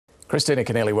Kristina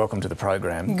Keneally, welcome to the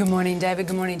program. Good morning, David.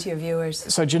 Good morning to your viewers.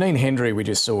 So Janine Hendry, we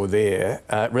just saw there,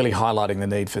 really highlighting the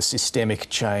need for systemic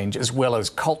change as well as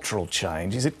cultural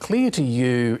change. Is it clear to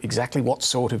you exactly what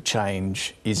sort of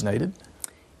change is needed?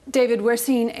 David, we're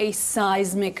seeing a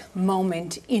seismic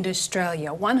moment in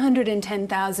Australia.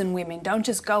 110,000 women don't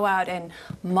just go out and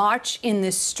march in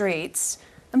the streets.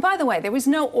 And by the way, there was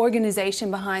no organisation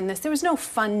behind this. There was no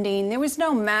funding. There was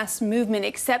no mass movement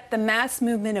except the mass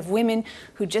movement of women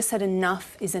who just said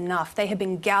enough is enough. They have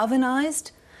been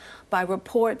galvanised by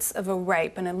reports of a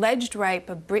rape, an alleged rape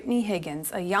of Brittany Higgins,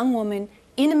 a young woman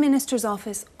in a minister's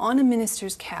office on a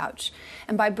minister's couch.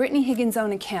 And by Brittany Higgins'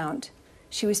 own account,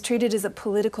 she was treated as a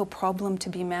political problem to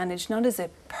be managed, not as a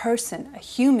person, a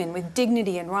human with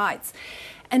dignity and rights.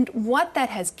 And what that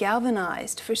has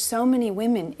galvanized for so many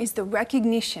women is the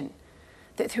recognition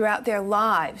that throughout their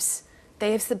lives,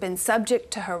 they have been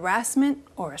subject to harassment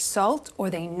or assault, or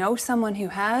they know someone who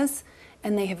has,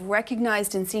 and they have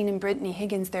recognized and seen in Brittany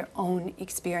Higgins their own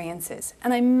experiences.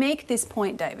 And I make this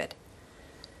point, David,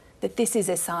 that this is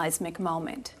a seismic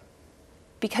moment,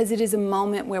 because it is a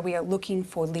moment where we are looking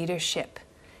for leadership.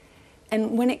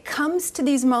 And when it comes to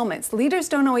these moments, leaders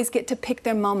don't always get to pick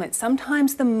their moment.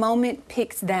 Sometimes the moment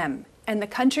picks them. And the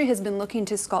country has been looking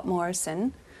to Scott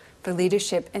Morrison for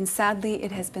leadership, and sadly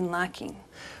it has been lacking.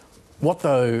 What,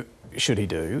 though, should he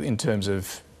do in terms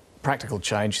of practical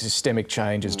change, systemic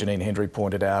change, as Janine Hendry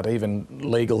pointed out, even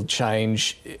legal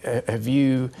change? Have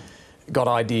you got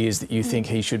ideas that you think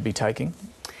he should be taking?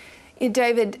 Yeah,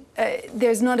 David,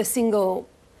 there's not a single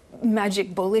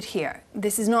magic bullet here.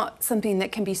 This is not something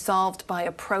that can be solved by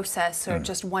a process or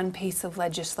just one piece of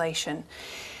legislation.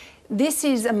 This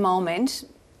is a moment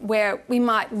where we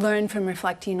might learn from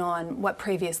reflecting on what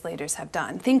previous leaders have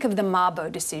done. Think of the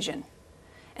Mabo decision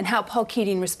and how Paul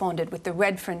Keating responded with the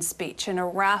Redfern speech and a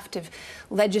raft of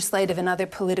legislative and other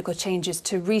political changes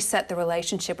to reset the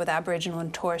relationship with Aboriginal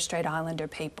and Torres Strait Islander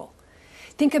people.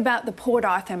 Think about the Port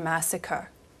Arthur massacre,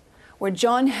 where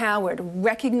John Howard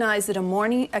recognised that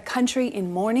a country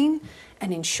in mourning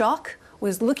and in shock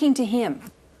was looking to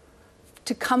him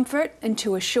to comfort and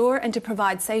to assure and to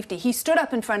provide safety. He stood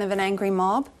up in front of an angry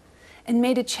mob and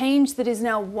made a change that is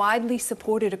now widely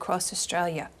supported across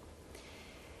Australia.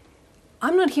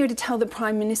 I'm not here to tell the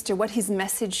Prime Minister what his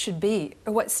message should be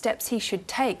or what steps he should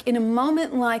take. In a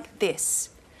moment like this,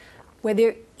 where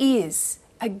there is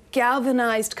a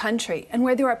galvanised country and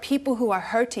where there are people who are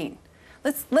hurting,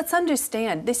 Let's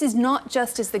understand, this is not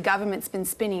just as the government's been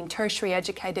spinning tertiary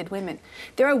educated women.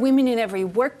 There are women in every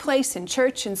workplace and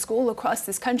church and school across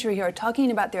this country who are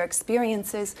talking about their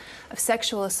experiences of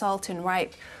sexual assault and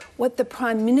rape. What the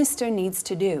Prime Minister needs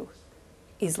to do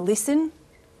is listen,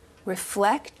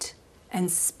 reflect, and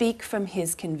speak from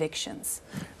his convictions.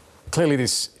 Clearly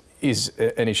this is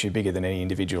an issue bigger than any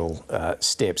individual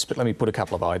steps, but let me put a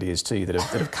couple of ideas to you that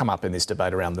have come up in this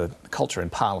debate around the culture in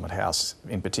Parliament House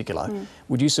in particular.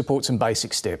 Would you support some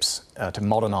basic steps to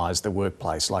modernise the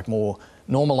workplace, like more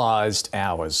normalised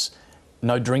hours,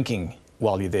 no drinking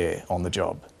while you're there on the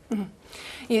job?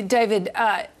 Yeah, David,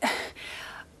 I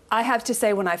have to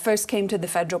say, when I first came to the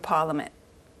Federal Parliament,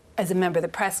 as a member of the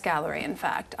press gallery, in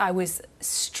fact, I was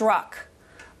struck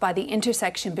by the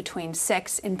intersection between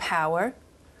sex and power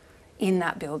in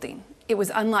that building. It was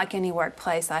unlike any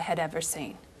workplace I had ever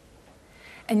seen.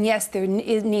 And yes, there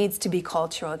needs to be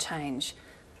cultural change.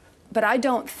 But I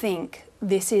don't think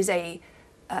this is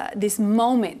this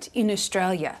moment in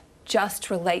Australia just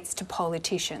relates to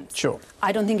politicians. Sure.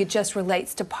 I don't think it just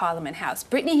relates to Parliament House.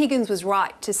 Brittany Higgins was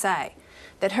right to say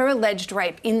that her alleged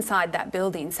rape inside that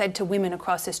building said to women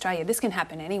across Australia, this can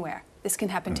happen anywhere. This can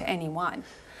happen to anyone.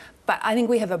 But I think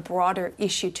we have a broader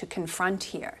issue to confront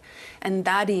here, and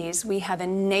that is we have a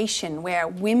nation where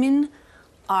women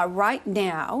are right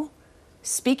now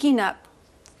speaking up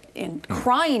and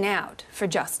crying out for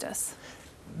justice.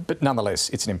 But nonetheless,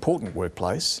 it's an important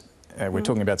workplace. We're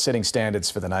talking about setting standards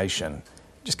for the nation.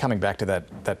 Just coming back to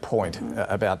that point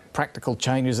about practical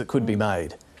changes that could be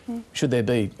made. Should there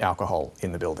be alcohol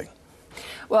in the building?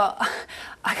 Well,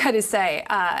 I got to say,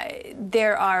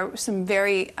 there are some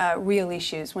very real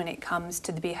issues when it comes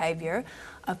to the behaviour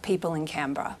of people in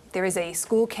Canberra. There is a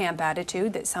school camp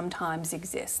attitude that sometimes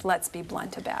exists. Let's be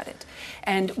blunt about it.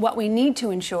 And what we need to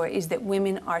ensure is that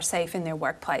women are safe in their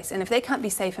workplace. And if they can't be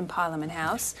safe in Parliament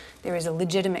House, there is a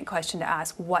legitimate question to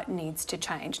ask what needs to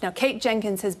change. Now, Kate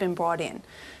Jenkins has been brought in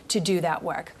to do that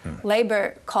work.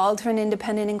 Labor called for an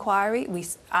independent inquiry. We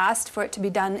asked for it to be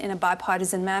done in a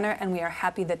bipartisan manner, and we are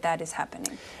happy that that is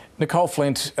happening. Nicole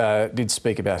Flint did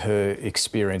speak about her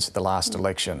experience at the last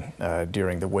election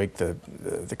during the week,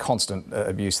 the constant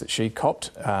abuse that she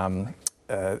copped.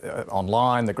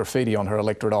 online, the graffiti on her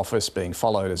electorate office being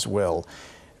followed as well.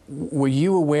 Were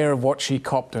you aware of what she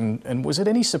copped, and was it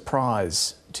any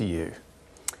surprise to you?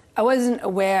 I wasn't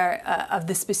aware of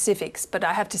the specifics, but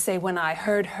I have to say when I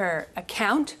heard her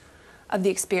account of the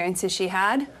experiences she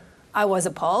had, I was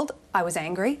appalled, I was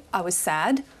angry, I was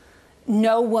sad.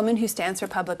 No woman who stands for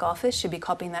public office should be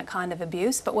copying that kind of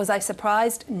abuse, but was I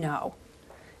surprised? No.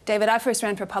 David, I first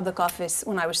ran for public office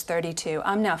when I was 32.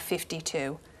 I'm now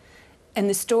 52. And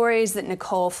the stories that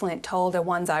Nicole Flint told are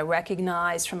ones I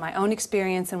recognize from my own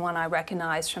experience and one I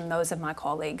recognize from those of my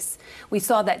colleagues. We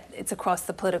saw that it's across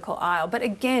the political aisle. But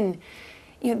again,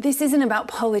 this isn't about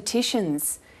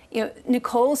politicians.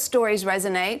 Nicole's stories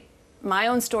resonate. My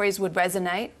own stories would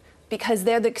resonate because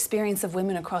they're the experience of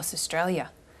women across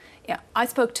Australia. I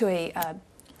spoke to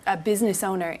a business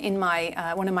owner in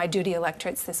one of my duty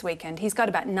electorates this weekend. He's got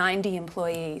about 90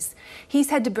 employees. He's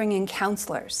had to bring in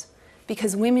counsellors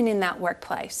because women in that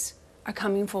workplace are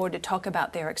coming forward to talk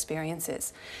about their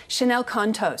experiences. Chanel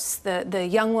Contos, the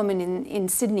young woman in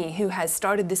Sydney who has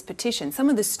started this petition, some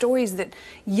of the stories that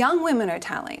young women are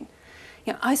telling.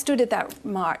 I stood at that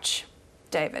march,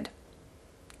 David,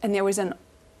 and there was an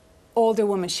older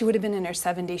woman. She would have been in her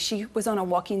 70s. She was on a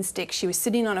walking stick. She was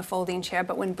sitting on a folding chair.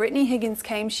 But when Brittany Higgins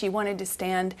came, she wanted to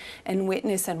stand and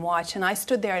witness and watch. And I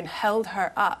stood there and held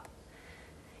her up.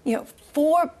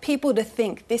 For people to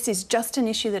think this is just an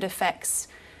issue that affects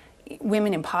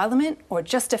women in Parliament or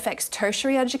just affects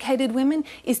tertiary educated women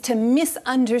is to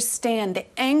misunderstand the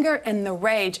anger and the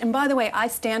rage. And by the way, I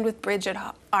stand with Bridget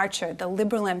Archer, the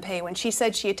Liberal MP, when she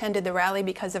said she attended the rally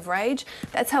because of rage.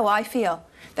 That's how I feel.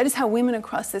 That is how women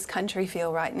across this country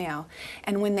feel right now.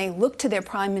 And when they look to their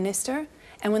Prime Minister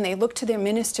and when they look to their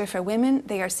Minister for Women,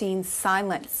 they are seeing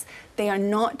silence. They are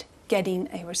not getting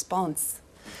a response.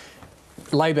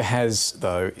 Labor has,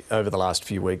 though, over the last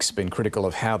few weeks been critical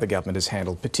of how the government has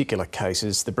handled particular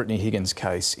cases, the Brittany Higgins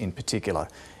case in particular.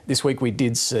 This week we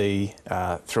did see,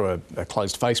 through a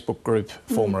closed Facebook group,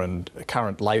 former and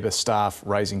current Labor staff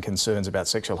raising concerns about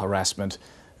sexual harassment,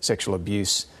 sexual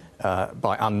abuse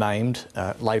by unnamed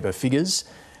Labor figures.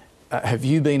 Have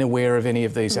you been aware of any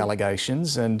of these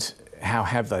allegations, and how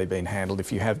have they been handled if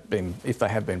they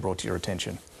have been brought to your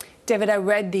attention? David, I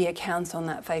read the accounts on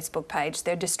that Facebook page.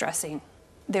 They're distressing.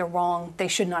 They're wrong. They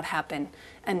should not happen.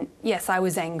 And yes, I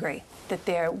was angry that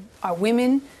there are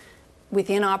women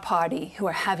within our party who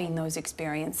are having those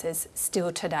experiences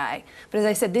still today. But as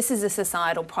I said, this is a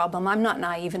societal problem. I'm not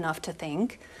naive enough to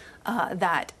think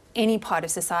that any part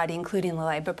of society, including the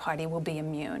Labor Party, will be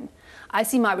immune. I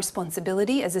see my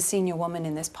responsibility as a senior woman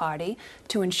in this party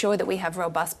to ensure that we have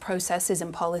robust processes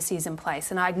and policies in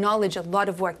place. And I acknowledge a lot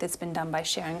of work that's been done by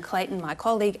Sharon Clayton, my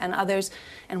colleague, and others,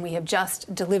 and we have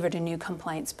just delivered a new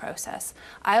complaints process.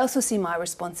 I also see my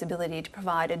responsibility to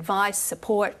provide advice,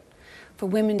 support for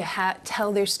women to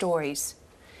tell their stories,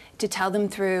 to tell them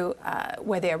through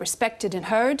where they are respected and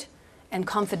heard, and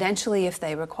confidentially if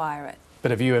they require it. But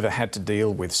have you ever had to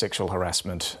deal with sexual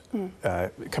harassment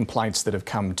complaints that have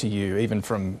come to you, even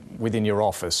from within your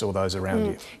office or those around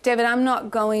you? David, I'm not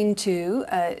going to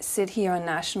sit here on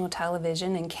national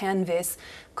television and canvass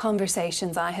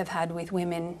conversations I have had with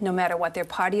women, no matter what their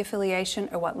party affiliation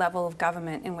or what level of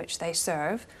government in which they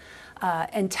serve,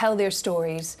 and tell their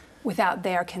stories without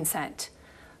their consent.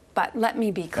 But let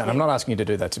me be clear. And I'm not asking you to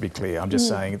do that, to be clear. I'm just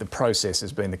saying the process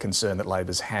has been the concern that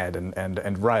Labor's had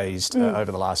and raised over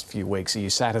the last few weeks. Are you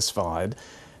satisfied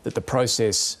that the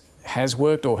process has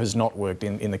worked or has not worked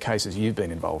in the cases you've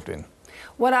been involved in?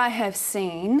 What I have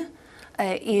seen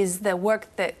is the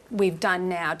work that we've done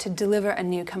now to deliver a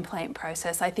new complaint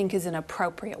process, I think is an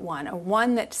appropriate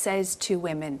one that says to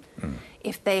women,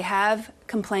 if they have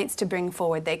complaints to bring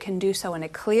forward, they can do so in a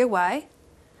clear way,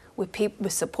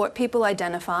 with support people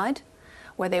identified,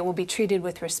 where they will be treated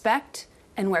with respect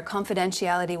and where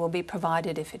confidentiality will be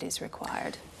provided if it is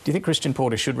required. Do you think Christian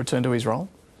Porter should return to his role?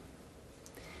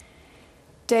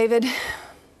 David,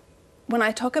 when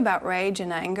I talk about rage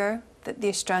and anger that the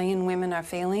Australian women are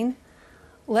feeling,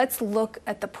 let's look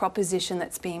at the proposition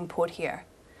that's being put here.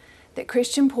 That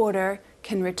Christian Porter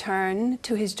can return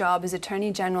to his job as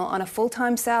Attorney General on a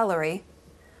full-time salary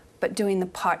but doing the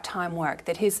part-time work,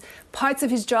 that his parts of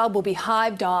his job will be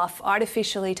hived off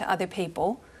artificially to other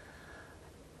people,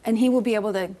 and he will be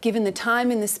able to, given the time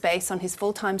and the space on his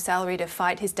full-time salary, to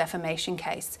fight his defamation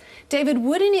case. David,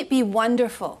 wouldn't it be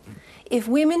wonderful if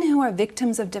women who are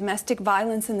victims of domestic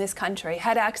violence in this country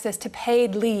had access to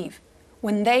paid leave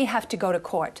when they have to go to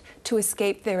court to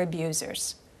escape their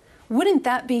abusers? Wouldn't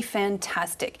that be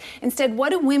fantastic? Instead,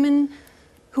 what do women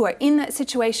who are in that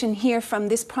situation hear from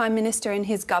this Prime Minister and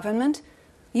his government?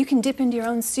 You can dip into your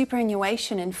own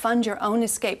superannuation and fund your own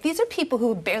escape. These are people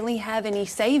who barely have any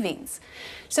savings.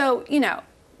 So, you know,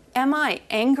 am I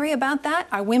angry about that?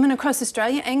 Are women across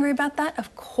Australia angry about that?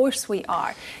 Of course we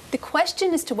are. The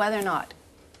question as to whether or not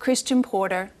Christian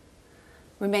Porter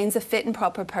remains a fit and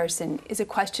proper person is a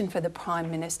question for the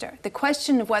Prime Minister. The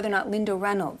question of whether or not Linda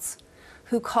Reynolds,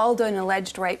 who called an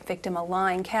alleged rape victim a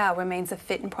lying cow, remains a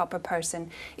fit and proper person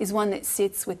is one that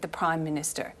sits with the Prime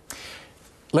Minister.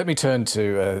 Let me turn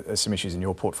to some issues in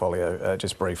your portfolio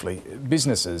just briefly.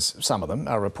 Businesses, some of them,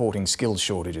 are reporting skills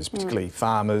shortages, particularly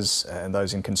farmers and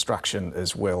those in construction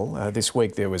as well. This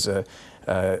week there was a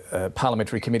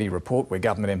parliamentary committee report where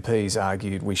government MPs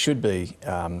argued we should be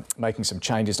making some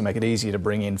changes to make it easier to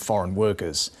bring in foreign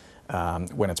workers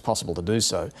when it's possible to do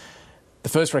so. The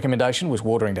first recommendation was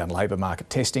watering down labour market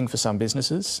testing for some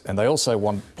businesses, and they also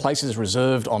want places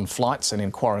reserved on flights and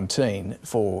in quarantine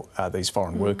for these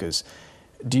foreign workers.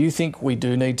 Do you think we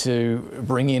do need to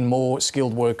bring in more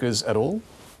skilled workers at all?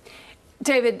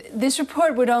 David, this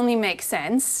report would only make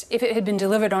sense if it had been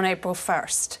delivered on April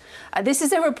 1st. This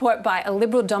is a report by a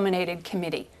Liberal-dominated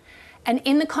committee. And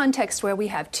in the context where we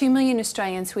have 2 million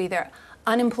Australians who are either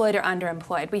unemployed or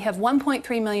underemployed, we have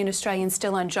 1.3 million Australians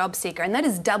still on job seeker, and that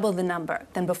is double the number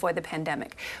than before the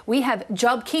pandemic. We have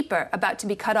JobKeeper about to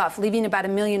be cut off, leaving about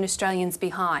 1 million Australians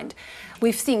behind.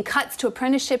 We've seen cuts to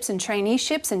apprenticeships and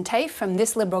traineeships and TAFE from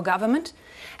this Liberal government.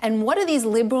 And what do these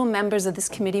Liberal members of this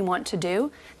committee want to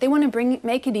do? They want to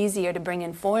make it easier to bring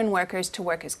in foreign workers to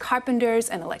work as carpenters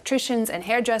and electricians and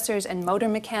hairdressers and motor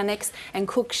mechanics and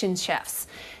cooks and chefs.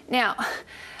 Now,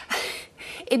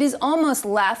 it is almost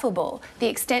laughable the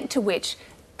extent to which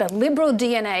the Liberal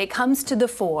DNA comes to the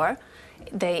fore.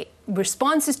 The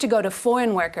response is to go to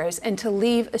foreign workers and to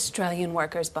leave Australian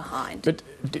workers behind. But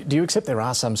do you accept there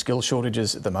are some skill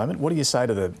shortages at the moment? What do you say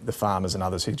to the farmers and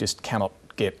others who just cannot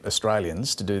get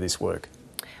Australians to do this work?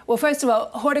 Well, first of all,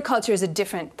 horticulture is a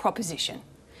different proposition.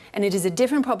 And it is a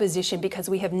different proposition because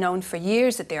we have known for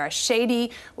years that there are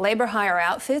shady labour hire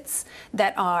outfits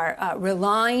that are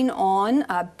relying on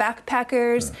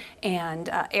backpackers and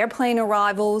airplane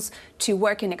arrivals to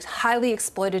work in highly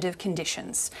exploitative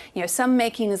conditions. You know, some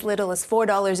making as little as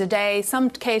 $4 a day, some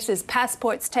cases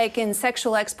passports taken,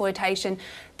 sexual exploitation.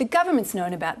 The government's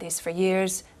known about this for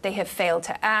years. They have failed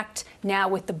to act. Now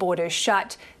with the borders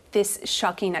shut, this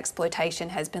shocking exploitation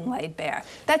has been laid bare.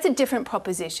 That's a different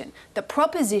proposition. The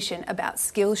proposition about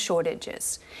skill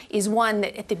shortages is one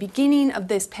that at the beginning of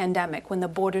this pandemic, when the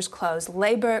borders closed,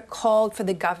 Labor called for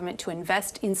the government to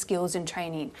invest in skills and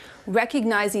training,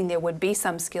 recognising there would be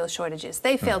some skill shortages.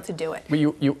 They failed to do it.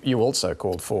 Well, you also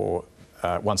called for,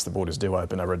 once the borders do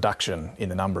open, a reduction in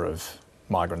the number of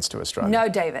migrants to Australia. No,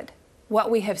 David. What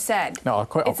we have said. No, I'll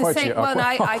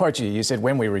quote you. You said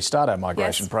when we restart our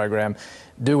migration program,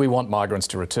 do we want migrants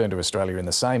to return to Australia in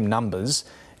the same numbers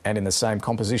and in the same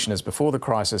composition as before the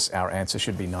crisis? Our answer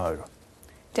should be no.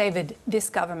 David, this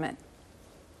government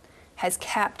has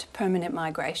capped permanent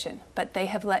migration, but they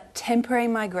have let temporary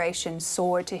migration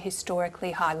soar to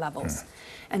historically high levels.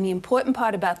 And the important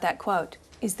part about that quote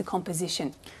is the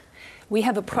composition. We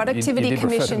have a productivity you did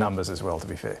commission. Refer to numbers as well, to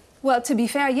be fair. Well, to be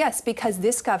fair, yes, because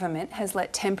this government has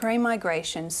let temporary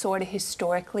migration soar to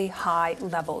historically high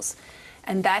levels.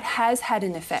 And that has had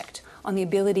an effect on the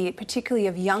ability, particularly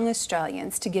of young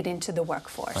Australians, to get into the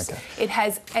workforce. Okay. It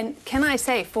has, and can I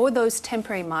say, for those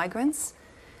temporary migrants,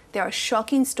 there are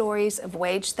shocking stories of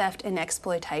wage theft and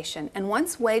exploitation. And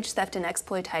once wage theft and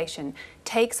exploitation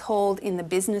takes hold in the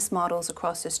business models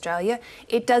across Australia,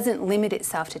 it doesn't limit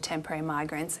itself to temporary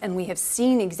migrants. And we have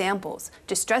seen examples,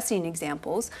 distressing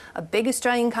examples, of big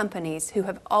Australian companies who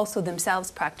have also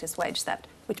themselves practiced wage theft,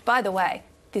 which, by the way,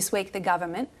 this week the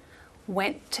government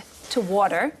went to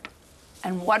water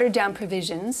and watered down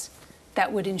provisions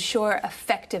that would ensure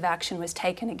effective action was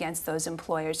taken against those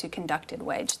employers who conducted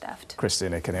wage theft.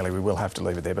 Kristina Keneally, we will have to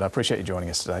leave it there, but I appreciate you joining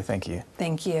us today. Thank you.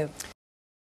 Thank you.